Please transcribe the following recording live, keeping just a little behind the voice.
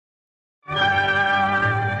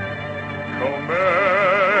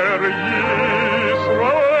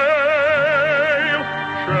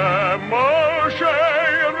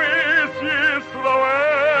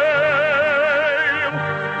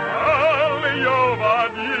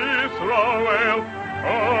Yisrael,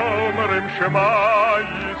 Omerim Shema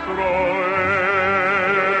Yisrael.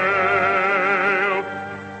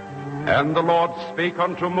 And the Lord spake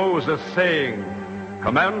unto Moses, saying,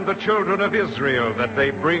 Command the children of Israel that they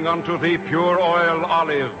bring unto thee pure oil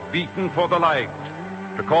olive, beaten for the light,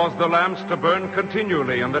 to cause the lamps to burn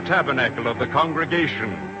continually in the tabernacle of the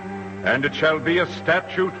congregation. And it shall be a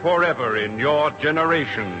statute forever in your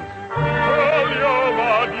generations.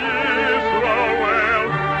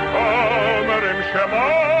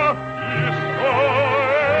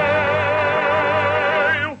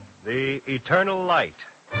 The eternal light.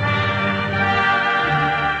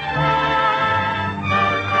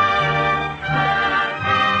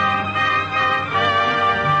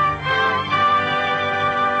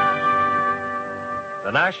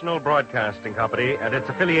 The National Broadcasting Company and its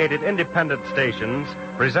affiliated independent stations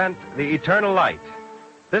present The Eternal Light.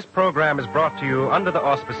 This program is brought to you under the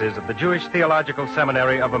auspices of the Jewish Theological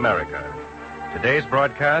Seminary of America. Today's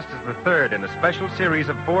broadcast is the third in a special series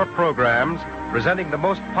of 4 programs presenting the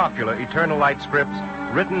most popular Eternal Light scripts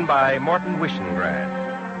written by Morton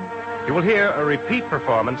Wishengrad. You will hear a repeat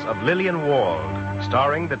performance of Lilian Wald,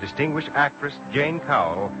 starring the distinguished actress Jane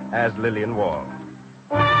Cowell as Lilian Wald.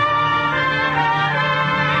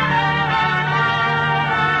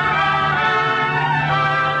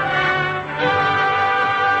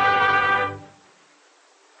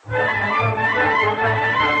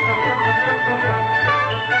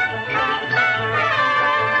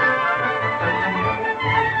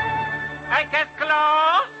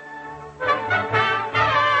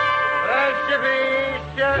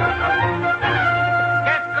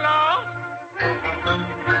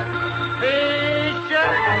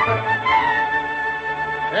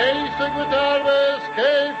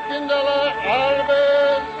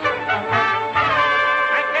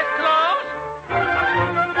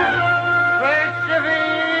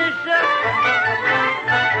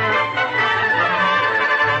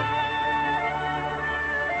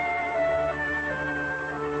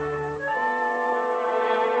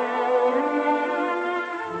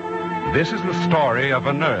 This is the story of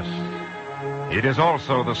a nurse. It is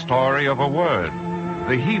also the story of a word,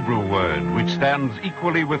 the Hebrew word, which stands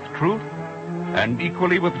equally with truth and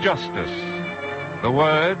equally with justice. The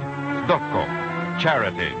word, tzedakah,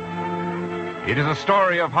 charity. It is a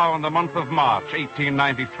story of how in the month of March,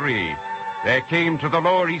 1893, there came to the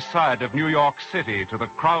Lower East Side of New York City, to the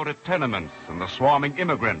crowded tenements and the swarming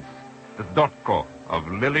immigrants, the tzedakah of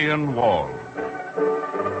Lilian Wald.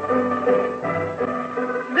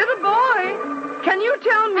 Can you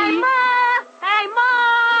tell me... Hey, Ma! Hey,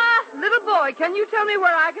 Ma! Little boy, can you tell me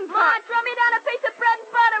where I can Ma, find... throw me down a piece of bread and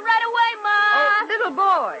butter right away, Ma! Oh, little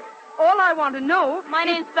boy, all I want to know... My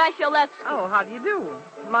name's Vasilevsky. Oh, how do you do?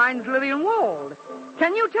 Mine's Lilian Wald.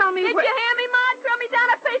 Can you tell me Did you hear me, Ma? Throw me down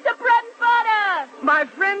a piece of bread and butter! My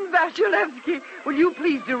friend Vasilevsky, will you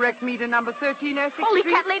please direct me to number 13 Essex Holy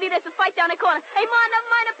Street? cat lady, there's a fight down the corner. Hey, Ma, never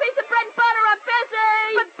mind a piece of bread and butter. I'm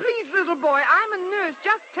busy! But please, little boy, I'm a nurse.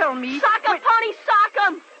 Just tell me... Sock 'em, Tony, sock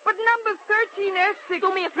 'em! But number 13 Essex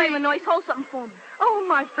Do me a favor, Noise. Hold something for me. Oh,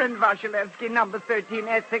 my friend Vasilevsky, number 13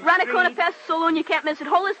 Essex Round the Street. corner past the saloon. You can't miss it.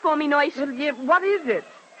 Hold this for me, Noise. Well, yeah, what is it?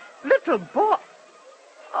 Little boy...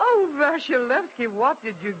 Oh, Vasilevsky, what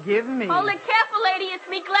did you give me? Hold it careful, lady. It's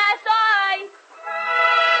me glass eye.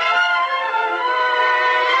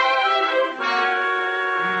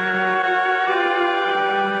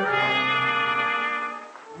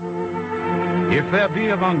 If there be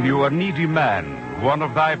among you a needy man, one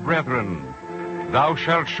of thy brethren, thou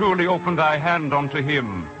shalt surely open thy hand unto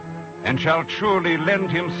him, and shalt surely lend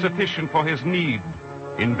him sufficient for his need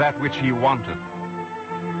in that which he wanteth.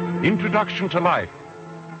 Introduction to life.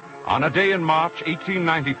 On a day in March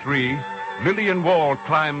 1893, Lilian Wald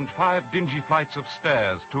climbed 5 dingy flights of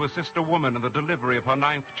stairs to assist a woman in the delivery of her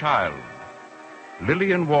 9th child.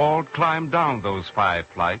 Lilian Wald climbed down those 5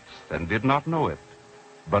 flights and did not know it,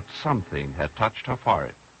 but something had touched her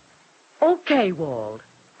forehead. Okay, Wald.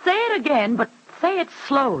 Say it again, but say it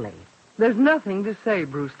slowly. There's nothing to say,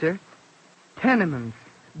 Brewster. Tenements,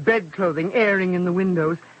 bedclothing airing in the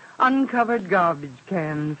windows, uncovered garbage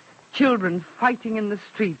cans, children fighting in the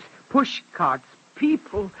streets, push carts,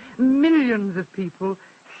 people, millions of people,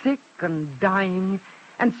 sick and dying,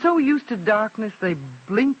 and so used to darkness they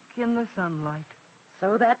blink in the sunlight.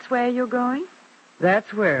 So that's where you're going?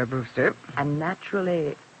 That's where, Brewster. And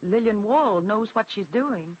naturally, Lilian Wald knows what she's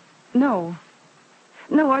doing. No,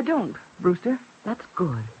 I don't, Brewster. That's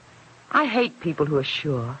good. I hate people who are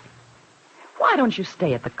sure. Why don't you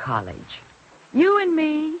stay at the college? You and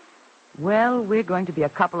me, well, we're going to be a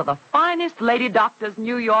couple of the finest lady doctors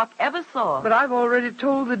New York ever saw. But I've already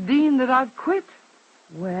told the dean that I've quit.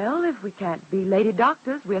 Well, if we can't be lady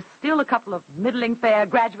doctors, we're still a couple of middling fair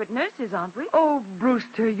graduate nurses, aren't we? Oh,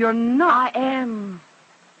 Brewster, you're not. I am.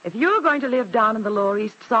 If you're going to live down in the Lower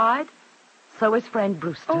East Side, so is friend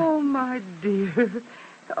Brewster. Oh, my dear.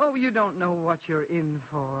 Oh, you don't know what you're in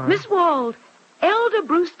for. Miss Wald, Elder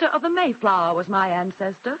Brewster of the Mayflower was my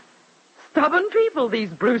ancestor. Stubborn people, these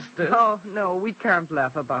Brewsters. Oh, no, we can't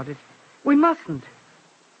laugh about it. We mustn't.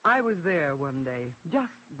 I was there one day,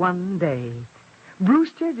 just one day.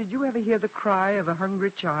 Brewster, did you ever hear the cry of a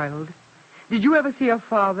hungry child? Did you ever see a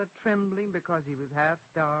father trembling because he was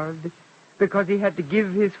half-starved? Because he had to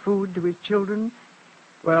give his food to his children?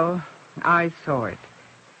 Well, I saw it.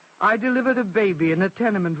 I delivered a baby in a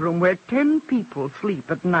tenement room where 10 people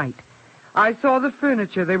sleep at night. I saw the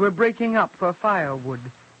furniture they were breaking up for firewood.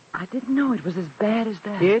 I didn't know it was as bad as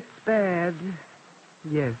that. It's bad.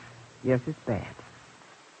 Yes, it's bad.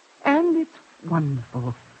 And it's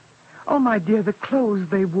wonderful. Oh, my dear, the clothes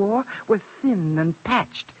they wore were thin and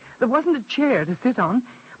patched. There wasn't a chair to sit on,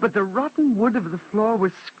 but the rotten wood of the floor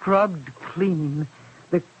was scrubbed clean.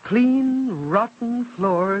 The clean, rotten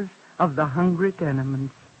floors of the hungry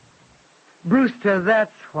tenements. Brewster,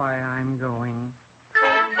 that's why I'm going.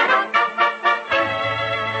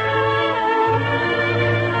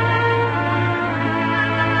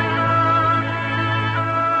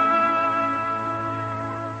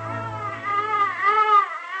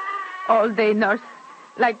 All day, nurse.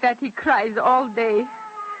 Like that, he cries all day.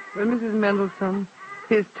 Well, Mrs. Mendelssohn,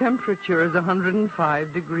 his temperature is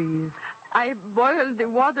 105 degrees. I boiled the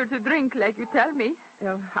water to drink, like you tell me.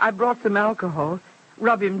 Well, I brought some alcohol.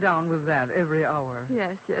 Rub him down with that every hour.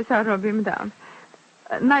 Yes, I'll rub him down.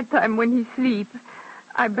 At nighttime, when he sleeps,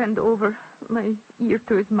 I bend over my ear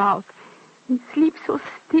to his mouth. He sleeps so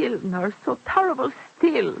still, nurse, so terrible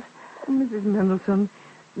still. Mrs. Mendelssohn,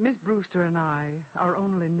 Miss Brewster and I are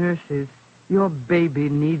only nurses. Your baby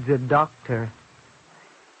needs a doctor.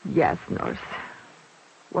 Yes, nurse.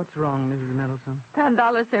 What's wrong, Mrs. Mendelssohn?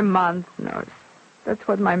 $10 a month, nurse. That's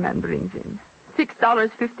what my man brings in.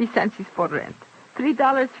 $6.50 is for rent.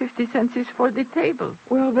 $3.50 is for the table.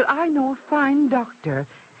 Well, but I know a fine doctor.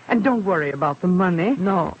 And don't worry about the money.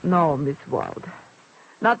 No, Miss Wald.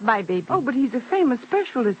 Not my baby. Oh, but he's a famous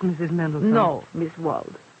specialist, Mrs. Mendelssohn. No, Miss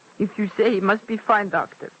Wald. If you say he must be fine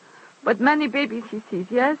doctor. But many babies he sees,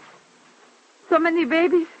 yes? So many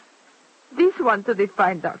babies. This one to the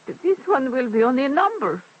fine doctor. This one will be only a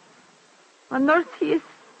number. A nurse, he is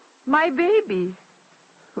my baby.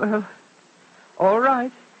 Well, all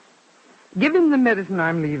right. Give him the medicine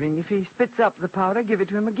I'm leaving. If he spits up the powder, give it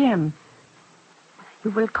to him again.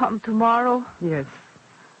 You will come tomorrow? Yes,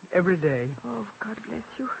 every day. Oh, God bless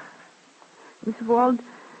you. Miss Wald,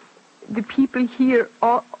 the people here,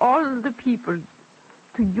 all the people,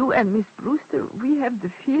 to you and Miss Brewster, we have the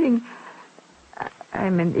feeling...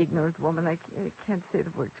 I'm an ignorant woman. I can't say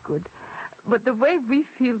the words good. But the way we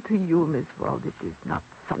feel to you, Miss Wald, it is not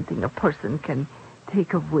something a person can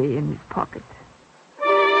take away in his pocket.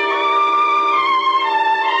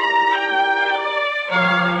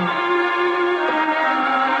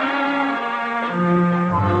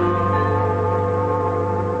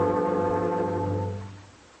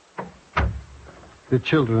 The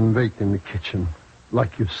children wait in the kitchen,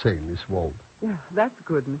 like you say, Miss Wald. Yeah, that's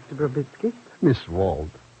good, Mr. Brobitsky. Miss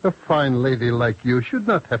Wald, a fine lady like you should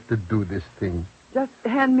not have to do this thing. Just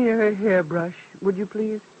hand me her hairbrush, would you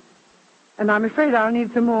please? And I'm afraid I'll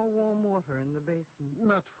need some more warm water in the basin.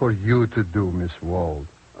 Not for you to do, Miss Wald.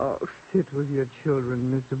 Oh, sit with your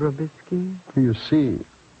children, Mr. Brobitsky. You see,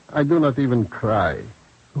 I do not even cry.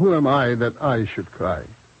 Who am I that I should cry?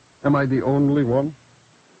 Am I the only one?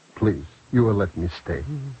 Please, you will let me stay.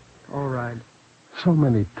 All right. So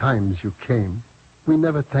many times you came. We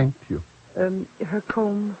never thanked you. Her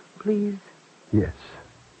comb, please. Yes.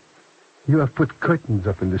 You have put curtains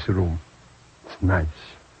up in this room. It's nice.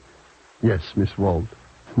 Yes, Miss Wald.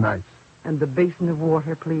 It's nice. And the basin of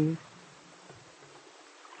water, please.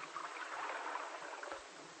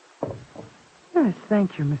 Yes,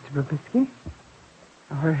 thank you, Mr. Brobitsky.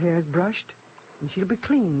 Her hair's brushed, and she'll be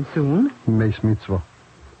clean soon. Meis mitzvah.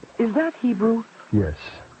 Is that Hebrew? Yes,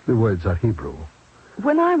 the words are Hebrew.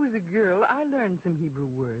 When I was a girl, I learned some Hebrew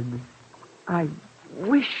words. I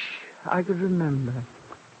wish I could remember.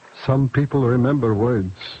 Some people remember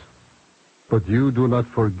words, but you do not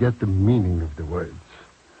forget the meaning of the words.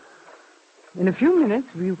 In a few minutes,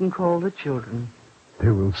 you can call the children. They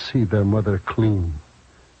will see their mother clean,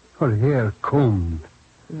 her hair combed.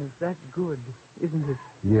 Yes, that's good, isn't it?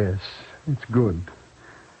 Yes, it's good.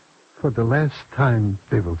 For the last time,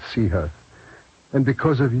 they will see her. And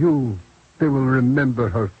because of you, they will remember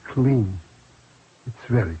her clean. It's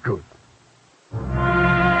very good.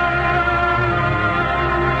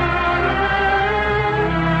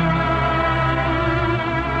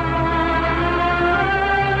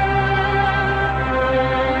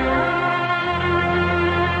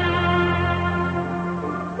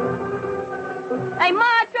 Hey, Ma,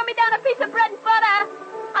 throw me down a piece of bread and butter.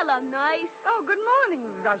 I love nice. Oh, good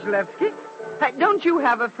morning, Vasilevsky. Hey, don't you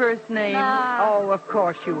have a first name? Nah. Oh, of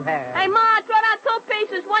course you have. Hey, Ma, throw down 2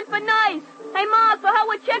 pieces, one for nice. Hey, Ma, so how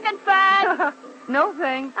with chicken fat? No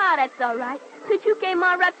thanks. Ah, that's all right. Since you gave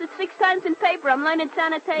Ma wraps it 6 times in paper, I'm learning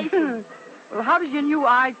sanitation. Well, how does your new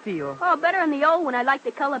eye feel? Oh, better than the old one. I like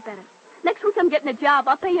the color better. Next week I'm getting a job.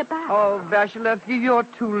 I'll pay you back. Oh, Vasilevsky, you're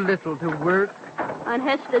too little to work. On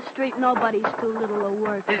Hester Street, nobody's too little to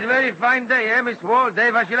work. It's a very fine day, eh, Miss Wald,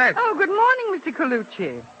 eh, Vasilevsky? Oh, good morning, Mr.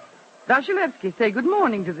 Colucci. Vasilevsky, say good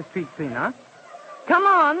morning to the street cleaner. Come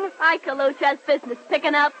on. Hi, Kaluch. How's business?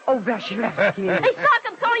 Picking up? Oh, Vasilevsky. Hey, sock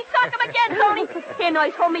him, Tony. Sock him again, Tony. Here,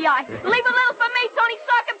 Noise, hold me eye. Leave a little for me, Tony.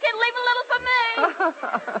 Sock him, kid. Leave a little for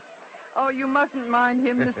me. Oh, you mustn't mind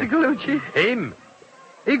him, Mr. Colucci. Him?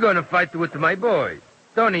 He gonna fight with my boy.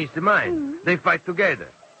 Tony's mine. They fight together.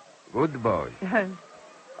 Good boy.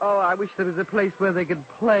 Oh, I wish there was a place where they could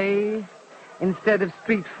play instead of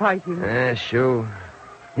street fighting. Sure.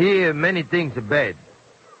 Here, many things are bad.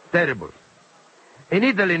 Terrible. In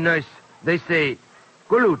Italy, nurse, they say,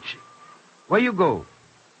 Colucci, where you go?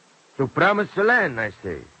 To promised land, I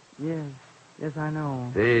say. Yes, I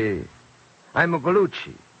know. Hey, I'm a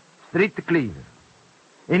Colucci, street cleaner.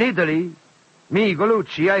 In Italy, me,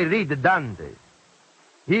 Colucci, I read Dante.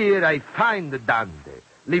 Here I find Dante,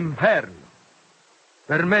 l'inferno.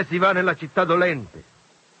 Per me si va nella città dolente.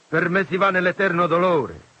 Per me si va nell'eterno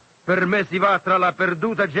dolore. Per me si va tra la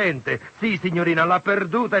perduta gente. Sì, signorina, la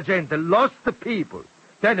perduta gente. Lost people.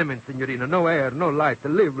 Tenement, signorina. No air, no light.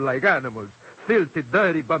 Live like animals. Filthy,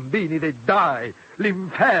 dirty bambini, they die.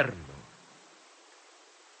 L'inferno.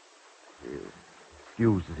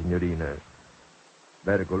 Excuse, signorina.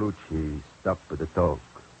 Better, Colucci, stop the talk.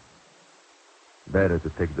 Better to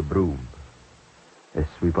take the broom and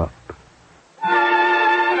sweep up.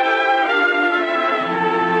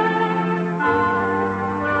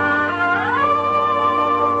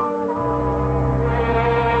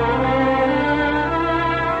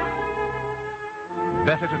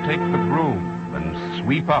 Better to take the broom and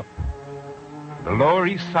sweep up. The Lower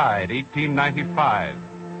East Side, 1895.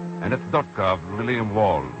 And it's Dutka of Lilian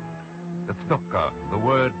Wald. It's Dutka, the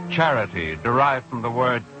word charity derived from the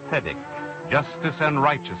word tzedek, justice and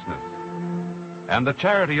righteousness. And the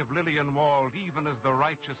charity of Lilian Wald, even as the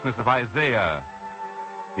righteousness of Isaiah.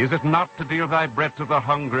 Is it not to deal thy bread to the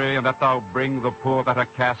hungry, and that thou bring the poor that are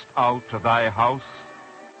cast out to thy house?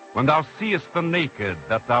 When thou seest the naked,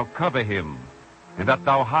 that thou cover him, and that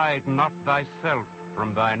thou hide not thyself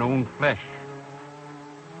from thine own flesh.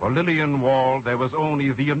 For Lilian Wald, there was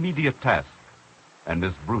only the immediate task, and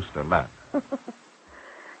Miss Brewster laughed.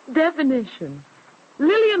 Definition.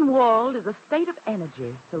 Lilian Wald is a state of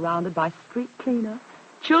energy surrounded by street cleaners,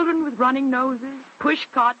 children with running noses,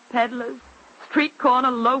 pushcart peddlers, street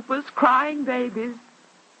corner loafers, crying babies,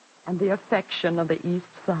 and the affection of the East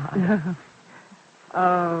Side.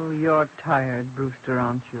 Oh, you're tired, Brewster,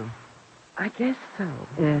 aren't you? I guess so.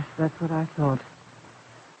 Yes, that's what I thought.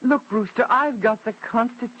 Look, Brewster, I've got the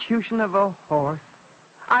constitution of a horse.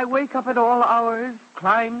 I wake up at all hours,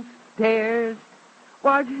 climb stairs.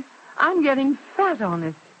 Why, I'm getting fat on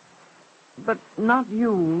it. But not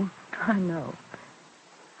you. I know.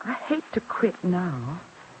 I hate to quit now.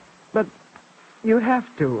 But you have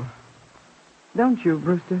to. Don't you,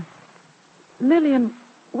 Brewster? Lillian,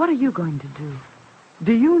 what are you going to do?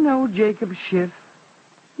 Do you know Jacob Schiff?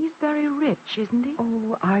 He's very rich, isn't he?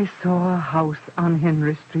 Oh, I saw a house on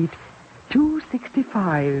Henry Street.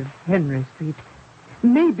 265 Henry Street.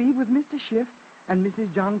 Maybe with Mr. Schiff and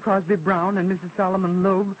Mrs. John Crosby Brown and Mrs. Solomon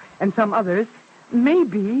Loeb and some others,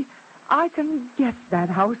 maybe I can get that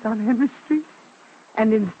house on Henry Street.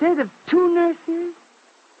 And instead of 2 nurses,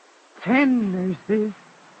 10 nurses,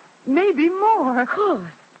 maybe more. Of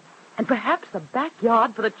course. And perhaps a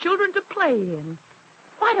backyard for the children to play in.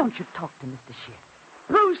 Why don't you talk to Mr. Schiff?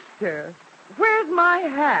 Brewster, where's my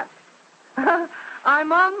hat?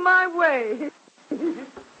 I'm on my way.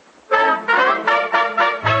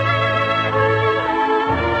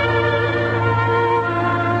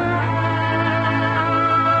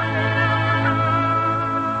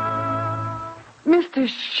 Mr.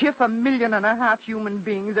 Schiff, 1.5 million human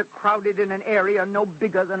beings are crowded in an area no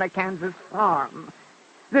bigger than a Kansas farm.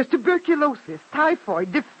 There's tuberculosis,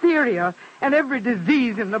 typhoid, diphtheria, and every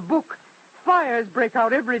disease in the book. Fires break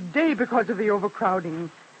out every day because of the overcrowding.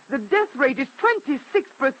 The death rate is 26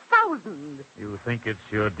 per 1,000. You think it's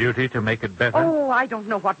your duty to make it better? Oh, I don't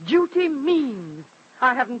know what duty means.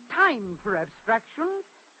 I haven't time for abstractions.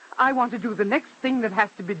 I want to do the next thing that has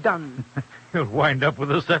to be done. You'll wind up with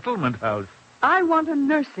a settlement house. I want a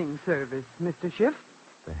nursing service, Mr. Schiff.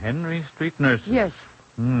 The Henry Street nurses? Yes.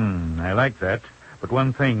 I like that. But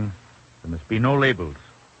one thing, there must be no labels.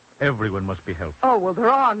 Everyone must be helped. Oh, well, there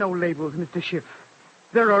are no labels, Mr. Schiff.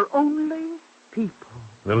 There are only people.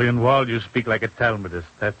 Lilian Wald, you speak like a Talmudist.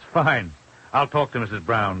 That's fine. I'll talk to Mrs.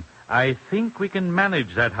 Brown. I think we can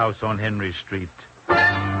manage that house on Henry Street.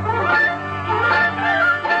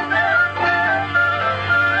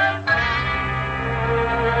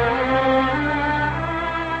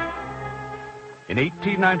 In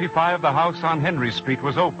 1895, the house on Henry Street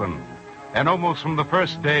was opened, and almost from the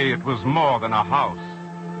first day, it was more than a house.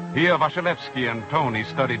 Here, Vasilevsky and Tony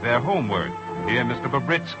studied their homework. Here, Mr.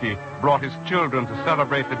 Bobritsky brought his children to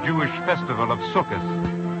celebrate the Jewish festival of Sukkot.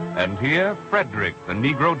 And here, Frederick, the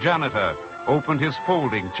Negro janitor, opened his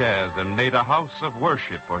folding chairs and made a house of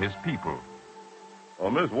worship for his people. Oh,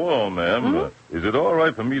 Miss Wald, ma'am, is it all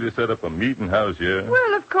right for me to set up a meeting house here?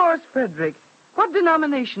 Well, of course, Frederick. What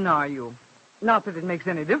denomination are you? Not that it makes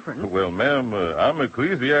any difference. Well, ma'am, I'm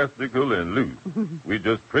ecclesiastical and loose. We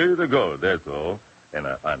just pray to God, that's all. And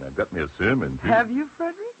I've got me a sermon, too. Have you,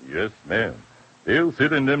 Frederick? Yes, ma'am. They'll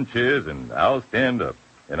sit in them chairs, and I'll stand up.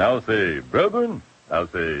 And I'll say, brethren,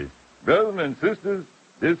 and sisters,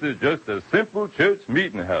 this is just a simple church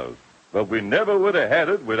meeting house. But we never would have had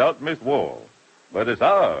it without Miss Wald. But it's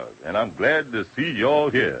ours, and I'm glad to see you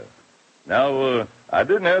all here. Now, I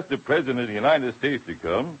didn't ask the President of the United States to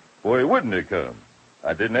come, for he wouldn't have come.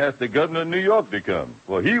 I didn't ask the Governor of New York to come,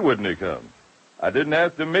 for he wouldn't have come. I didn't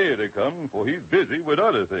ask the mayor to come, for he's busy with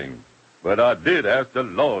other things. But I did ask the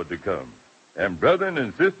Lord to come. And brethren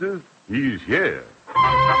and sisters, he's here.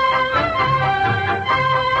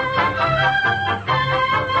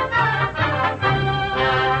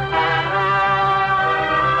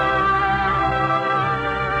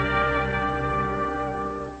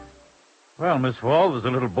 Well, Miss Wald, there's a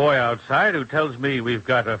little boy outside who tells me we've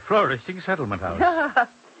got a flourishing settlement house.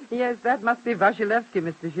 Yes, that must be Vasilevsky,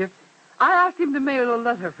 Mr. Schiff. I asked him to mail a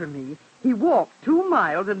letter for me. He walked 2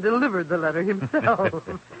 miles and delivered the letter himself.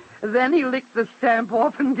 Then he licked the stamp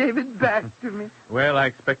off and gave it back to me. Well, I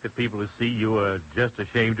expect that people who see you are just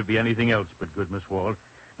ashamed to be anything else but good, Miss Wald.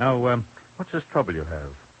 Now, what's this trouble you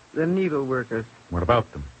have? The needle workers. What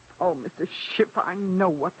about them? Oh, Mr. Schiff, I know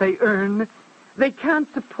what they earn. They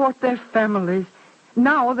can't support their families.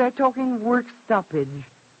 Now they're talking work stoppage.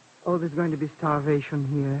 Oh, there's going to be starvation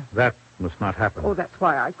here. That must not happen. Oh, that's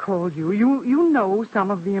why I called you. You know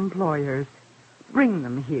some of the employers. Bring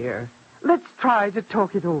them here. Let's try to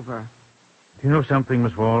talk it over. Do you know something,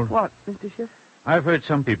 Miss Wald? What, Mr. Schiff? I've heard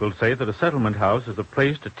some people say that a settlement house is a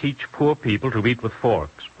place to teach poor people to eat with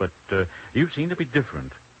forks, but you seem to be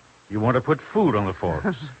different. You want to put food on the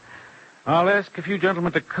forks. I'll ask a few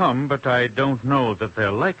gentlemen to come, but I don't know that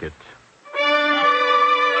they'll like it.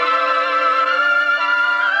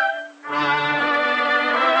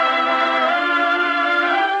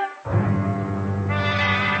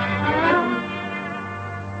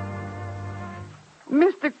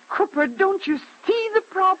 Mr. Cooper, don't you see the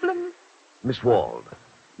problem? Miss Wald,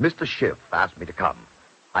 Mr. Schiff asked me to come.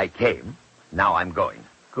 I came. Now I'm going.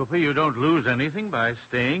 Cooper, you don't lose anything by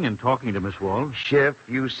staying and talking to Miss Wald. Schiff,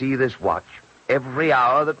 you see this watch? Every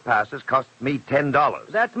hour that passes costs me $10.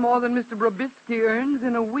 That's more than Mr. Brobitsky earns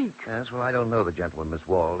in a week. Yes, well, I don't know the gentleman, Miss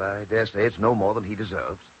Wald. I dare say it's no more than he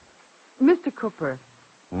deserves. Mr. Cooper,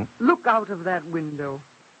 look out of that window.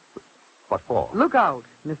 What for? Look out,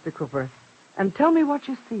 Mr. Cooper, and tell me what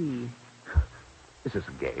you see. Is this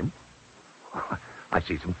a game? I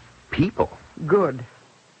see some people. Good.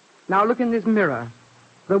 Now look in this mirror,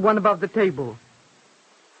 the one above the table.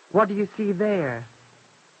 What do you see there?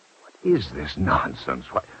 What is this nonsense?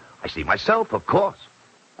 Why, I see myself, of course.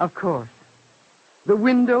 Of course. The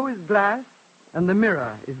window is glass, and the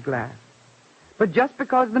mirror is glass. But just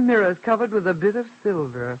because the mirror is covered with a bit of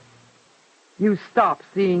silver, you stop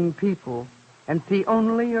seeing people and see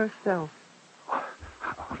only yourself.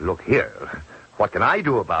 Look here. What can I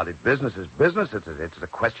do about it? Business is business. It's a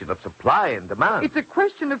question of supply and demand. It's a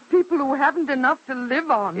question of people who haven't enough to live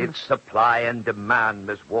on. It's supply and demand,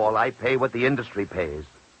 Miss Wall. I pay what the industry pays.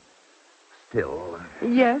 Still...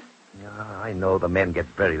 Yes? Yeah, I know the men get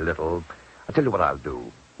very little. I'll tell you what I'll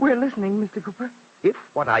do. We're listening, Mr. Cooper. If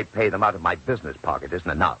what I pay them out of my business pocket isn't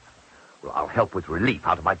enough, well, I'll help with relief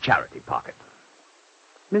out of my charity pocket.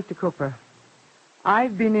 Mr. Cooper,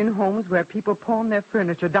 I've been in homes where people pawn their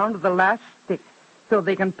furniture down to the last stick so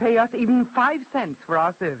they can pay us even 5 cents for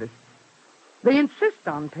our service. They insist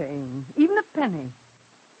on paying, even a penny,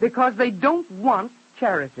 because they don't want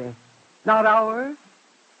charity. Not ours,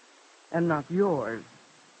 and not yours.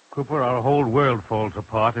 Cooper, our whole world falls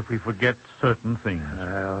apart if we forget certain things.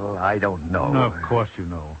 Well, I don't know. No, of course you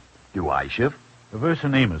know. Do I, Schiff? The verse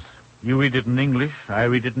in Amos. You read it in English, I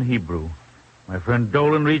read it in Hebrew. My friend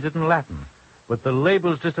Dolan reads it in Latin. But the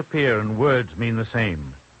labels disappear and words mean the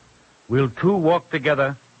same. Will two walk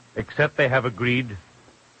together except they have agreed?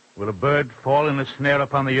 Will a bird fall in a snare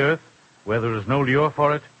upon the earth where there is no lure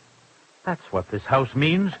for it? That's what this house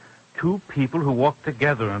means. Two people who walk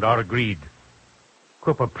together and are agreed.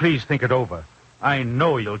 Cooper, please think it over. I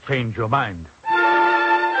know you'll change your mind.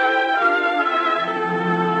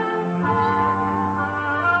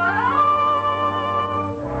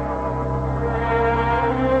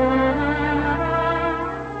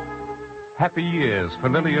 Happy years for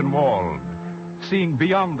Lilian Wald, seeing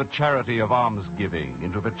beyond the charity of almsgiving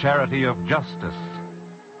into the charity of justice.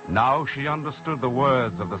 Now she understood the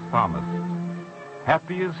words of the psalmist.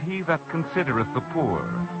 Happy is he that considereth the poor.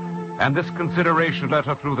 And this consideration led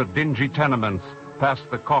her through the dingy tenements, past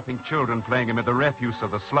the coughing children playing amid the refuse of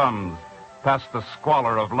the slums, past the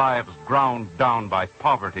squalor of lives ground down by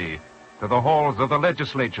poverty, to the halls of the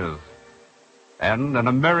legislatures. And an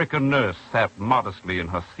American nurse sat modestly in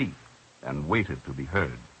her seat and waited to be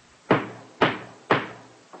heard.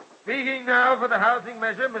 Speaking now for the housing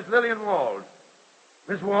measure, Miss Lilian Wald.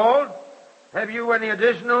 Miss Wald, have you any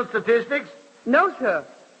additional statistics? No, sir.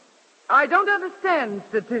 I don't understand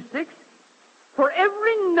statistics. For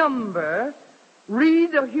every number,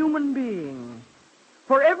 read a human being.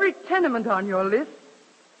 For every tenement on your list,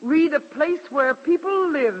 read a place where people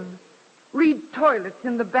live. Read toilets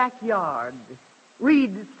in the backyard.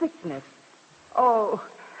 Read sickness. Oh,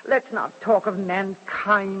 let's not talk of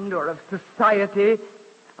mankind or of society.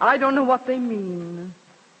 I don't know what they mean.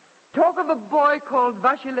 Talk of a boy called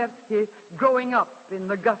Vasilevsky growing up in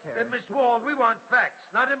the gutter. Miss Wald, we want facts,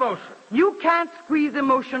 not emotion. You can't squeeze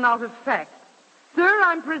emotion out of fact. Sir,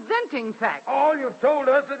 I'm presenting facts. All you've told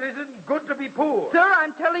us it isn't good to be poor. Sir,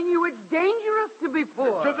 I'm telling you it's dangerous to be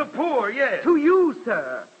poor. To the poor, yes. To you,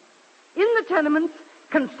 sir. In the tenements,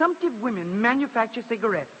 consumptive women manufacture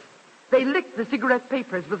cigarettes. They lick the cigarette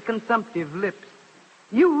papers with consumptive lips.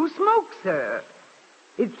 You smoke, sir.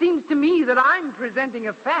 It seems to me that I'm presenting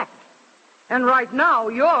a fact. And right now,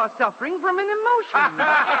 you're suffering from an emotion.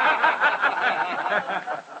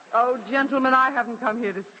 Oh, gentlemen, I haven't come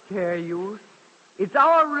here to scare you. It's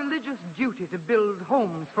our religious duty to build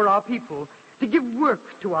homes for our people, to give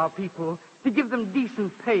work to our people, to give them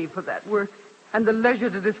decent pay for that work, and the leisure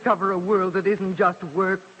to discover a world that isn't just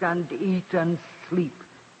work and eat and sleep.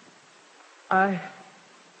 I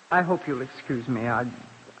hope you'll excuse me. I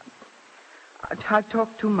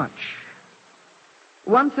talk too much.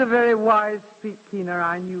 Once a very wise street cleaner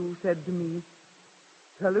I knew said to me,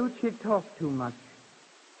 Palucci talked too much.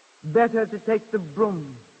 Better to take the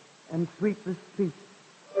broom and sweep the street.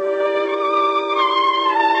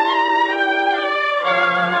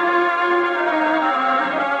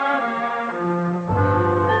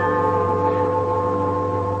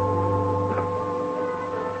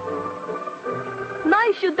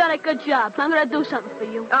 You've done a good job. I'm going to do something for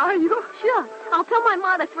you. Are you? Sure. I'll tell my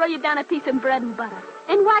ma to throw you down a piece of bread and butter.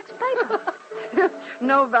 In wax paper.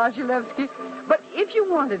 No, Vasilevsky. But if you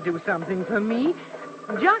want to do something for me,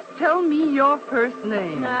 just tell me your first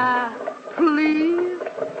name. Please?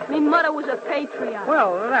 Me mother was a patriot.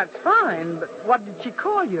 Well, that's fine. But what did she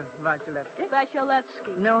call you, Vasilevsky?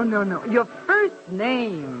 Vasilevsky. No. Your first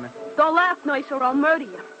name. Don't laugh, Noise, or I'll murder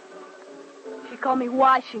you. She called me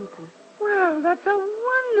Washington. Well, that's a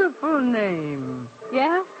wonderful name.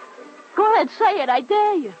 Yeah? Go ahead, say it. I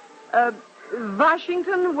dare you.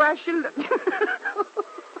 Washington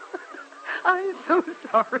I'm so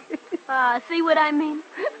sorry. See what I mean?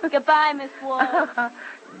 Goodbye, Miss Wald.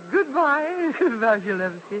 Goodbye,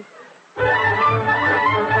 Vasilevsky.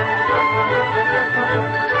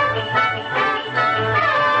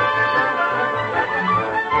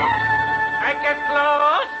 I get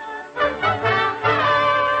close.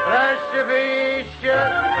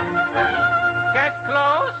 Get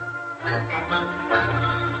close.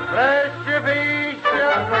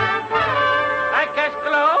 I get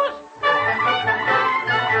close.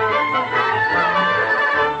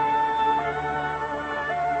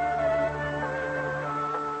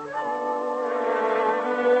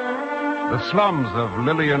 The slums of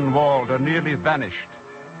Lilian Wald are nearly vanished,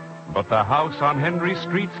 but the house on Henry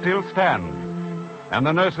Street still stands, and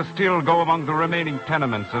the nurses still go among the remaining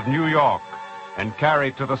tenements of New York and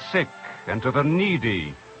carry to the sick and to the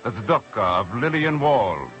needy the tzedakah of Lilian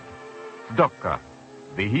Wald. Tzedakah,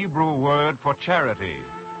 the Hebrew word for charity,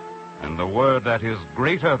 and the word that is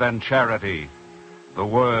greater than charity, the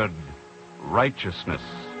word righteousness.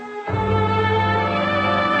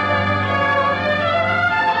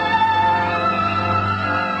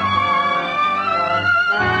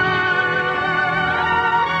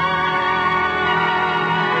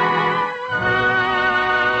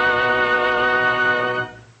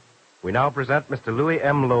 We now present Mr. Louis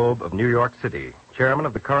M. Loeb of New York City, chairman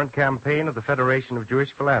of the current campaign of the Federation of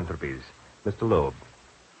Jewish Philanthropies. Mr. Loeb.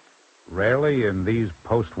 Rarely in these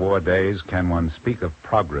post-war days can one speak of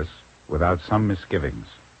progress without some misgivings.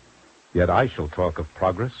 Yet I shall talk of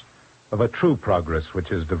progress, of a true progress which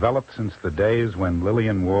has developed since the days when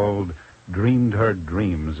Lilian Wald dreamed her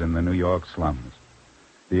dreams in the New York slums.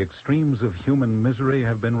 The extremes of human misery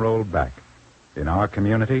have been rolled back. In our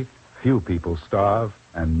community, few people starve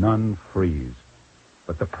and none freeze.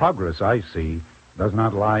 But the progress I see does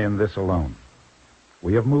not lie in this alone.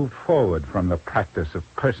 We have moved forward from the practice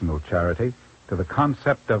of personal charity to the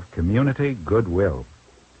concept of community goodwill.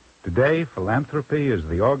 Today, philanthropy is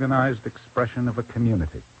the organized expression of a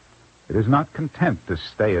community. It is not content to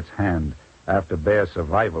stay its hand after bare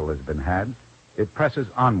survival has been had. It presses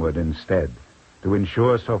onward instead to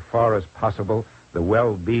ensure so far as possible the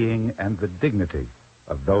well-being and the dignity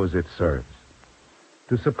of those it serves.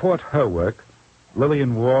 To support her work,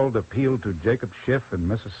 Lilian Wald appealed to Jacob Schiff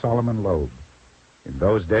and Mrs. Solomon Loeb. In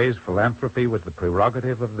those days, philanthropy was the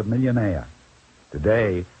prerogative of the millionaire.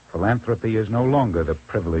 Today, philanthropy is no longer the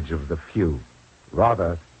privilege of the few.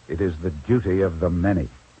 Rather, it is the duty of the many.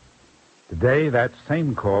 Today, that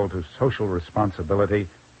same call to social responsibility,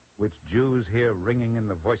 which Jews hear ringing in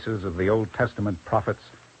the voices of the Old Testament prophets,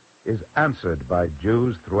 is answered by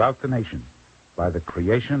Jews throughout the nation by the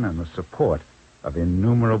creation and the support of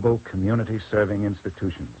innumerable community-serving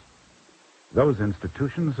institutions. Those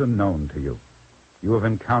institutions are known to you. You have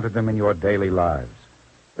encountered them in your daily lives.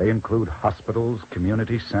 They include hospitals,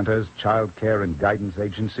 community centers, child care and guidance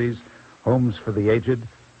agencies, homes for the aged,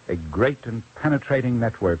 a great and penetrating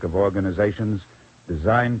network of organizations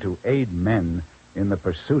designed to aid men in the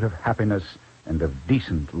pursuit of happiness and of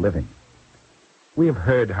decent living. We have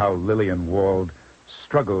heard how Lilian Wald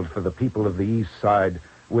struggled for the people of the East Side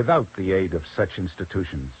without the aid of such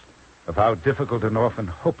institutions, of how difficult and often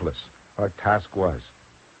hopeless her task was,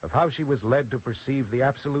 of how she was led to perceive the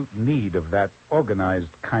absolute need of that organized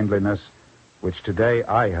kindliness which today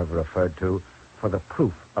I have referred to for the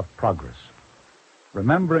proof of progress.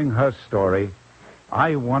 Remembering her story,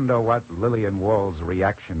 I wonder what Lilian Wald's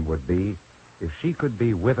reaction would be if she could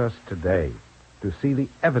be with us today to see the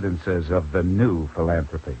evidences of the new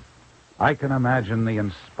philanthropy. I can imagine the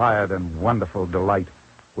inspired and wonderful delight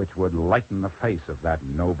which would lighten the face of that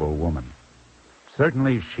noble woman.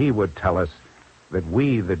 Certainly she would tell us that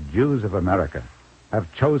we, the Jews of America,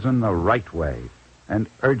 have chosen the right way and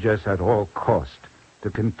urge us at all cost to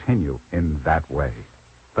continue in that way.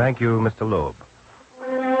 Thank you, Mr. Loeb.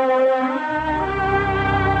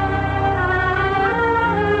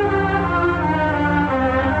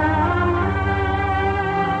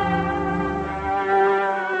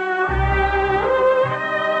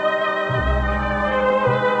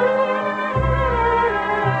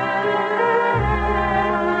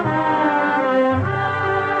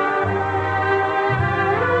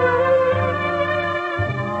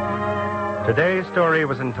 Today's story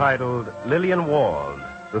was entitled Lilian Wald,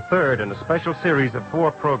 the third in a special series of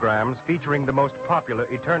 4 programs featuring the most popular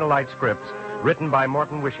Eternal Light scripts written by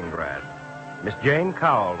Morton Wishingrad. Miss Jane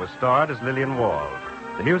Cowell was starred as Lilian Wald.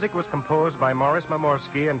 The music was composed by Morris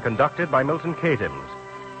Mamorsky and conducted by Milton Katims.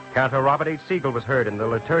 Cantor Robert H. Siegel was heard in the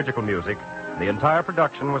liturgical music. The entire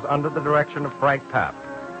production was under the direction of Frank Papp.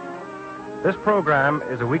 This program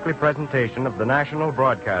is a weekly presentation of the National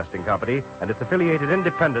Broadcasting Company and its affiliated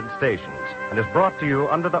independent stations, and is brought to you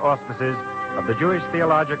under the auspices of the Jewish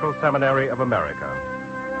Theological Seminary of America.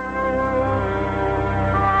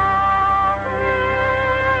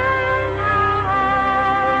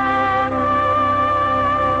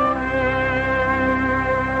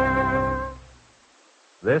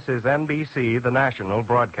 This is NBC, the National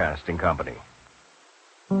Broadcasting Company.